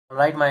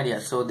Alright my dear,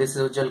 so this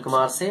is Ujjwal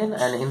Kumar Sen,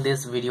 and in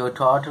this video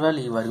tutorial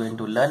you are going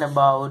to learn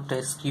about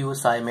skew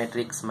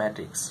symmetric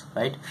matrix,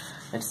 right?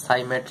 It's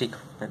symmetric,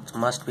 it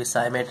must be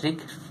symmetric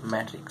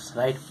matrix,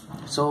 right?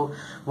 So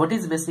what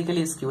is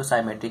basically skew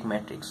symmetric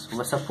matrix?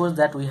 Well, suppose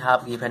that we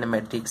have given a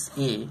matrix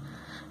A,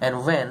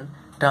 and when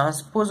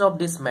transpose of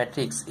this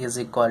matrix is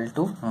equal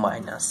to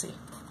minus A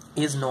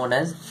is known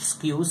as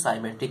skew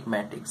symmetric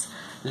matrix.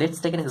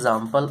 Let's take an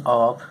example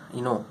of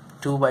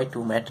 2 by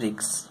 2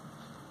 matrix.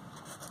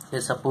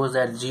 Let's suppose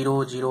that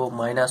 0 0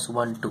 minus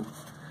 1 2.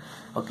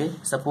 Okay,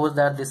 suppose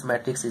that this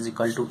matrix is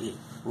equal to A.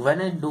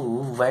 When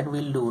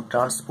we'll do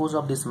transpose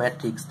of this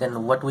matrix,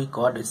 then what we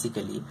call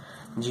basically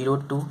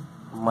 0 2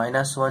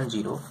 minus 1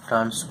 0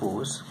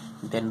 transpose,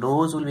 then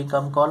rows will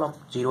become column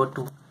 0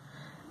 2,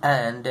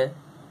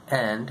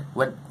 and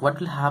what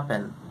will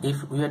happen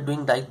if we are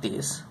doing like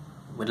this,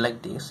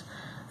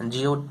 and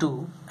 0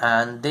 2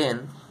 and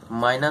then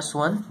minus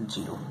 1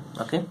 0.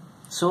 Okay,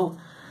 so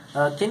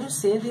can you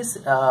say this?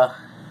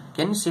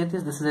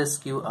 This is a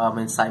skew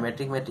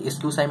symmetric matrix.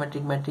 Skew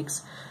symmetric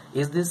matrix.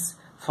 Is this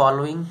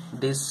following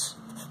this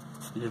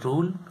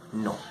rule?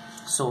 No.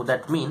 So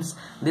that means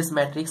this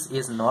matrix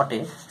is not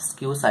a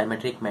skew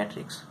symmetric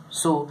matrix.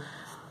 So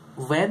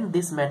when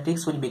this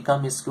matrix will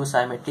become a skew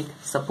symmetric,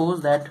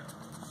 suppose that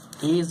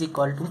A is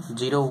equal to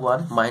 0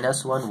 1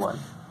 minus 1 1,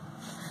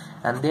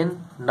 and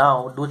then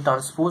now do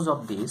transpose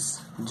of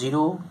this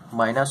 0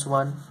 minus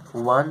 1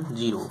 1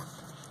 0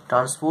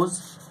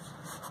 transpose,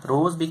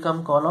 rows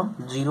become column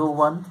 0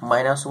 1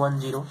 minus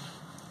 1 0.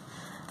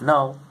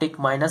 Now take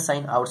minus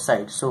sign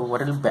outside, so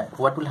what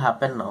will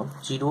happen now?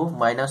 0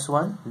 minus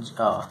 1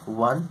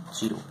 1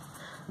 0.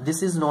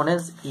 This is known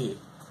as A.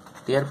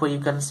 Therefore you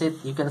can say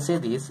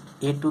this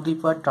A to the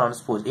power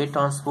transpose, A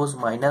transpose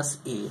minus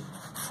A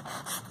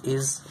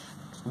is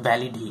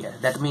valid here.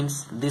 That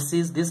means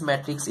this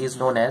matrix is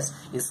known as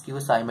skew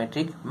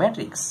symmetric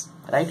matrix,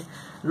 right?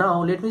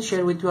 Now let me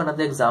share with you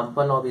another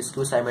example of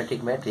skew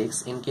symmetric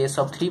matrix in case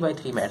of 3 by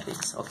 3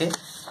 matrix. Okay,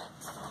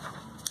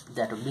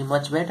 that would be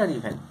much better.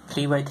 Even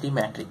 3 by 3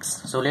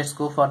 matrix. So let's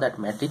go for that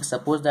matrix.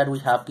 Suppose that we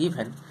have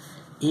given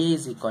A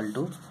is equal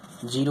to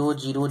 0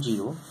 0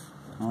 0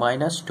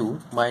 minus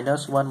 2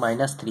 minus 1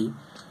 minus 3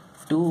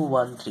 2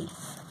 1 3.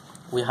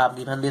 We have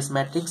given this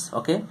matrix.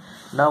 Okay,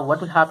 now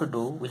what we have to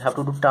do? We have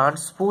to do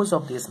transpose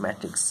of this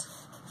matrix.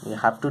 We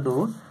have to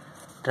do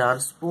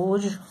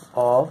transpose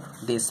of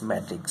this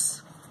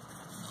matrix.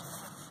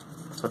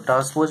 So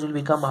transpose will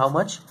become how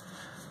much?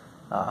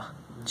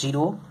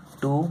 0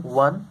 2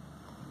 1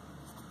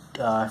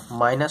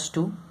 minus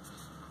 2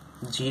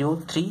 0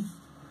 3,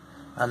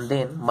 and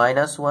then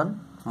minus 1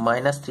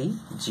 minus 3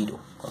 0.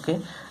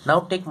 Okay, now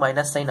take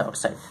minus sign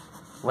outside.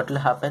 What will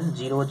happen?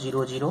 0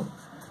 0 0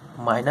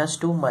 minus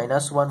 2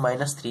 minus 1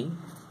 minus 3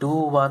 2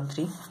 1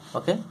 3.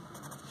 Okay,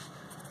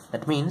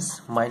 that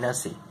means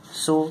minus A.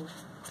 So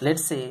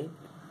let's say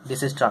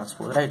this is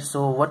transpose, right?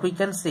 So what we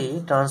can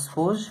say,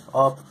 transpose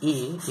of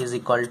A is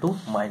equal to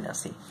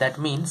minus A. That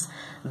means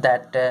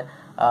that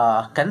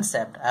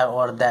concept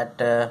or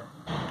that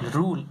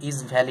rule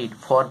is valid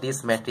for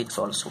this matrix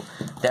also.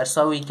 That's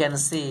how we can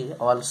say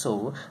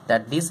also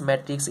that this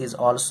matrix is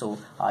also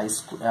a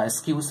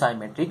skew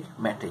symmetric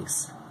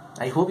matrix.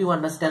 I hope you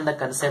understand the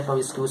concept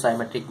of skew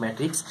symmetric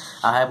matrix.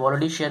 I have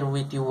already shared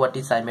with you what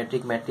is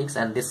symmetric matrix,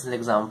 and this is an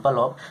example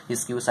of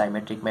skew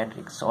symmetric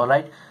matrix.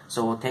 Alright,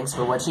 so thanks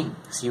for watching.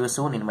 See you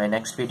soon in my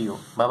next video.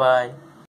 Bye bye.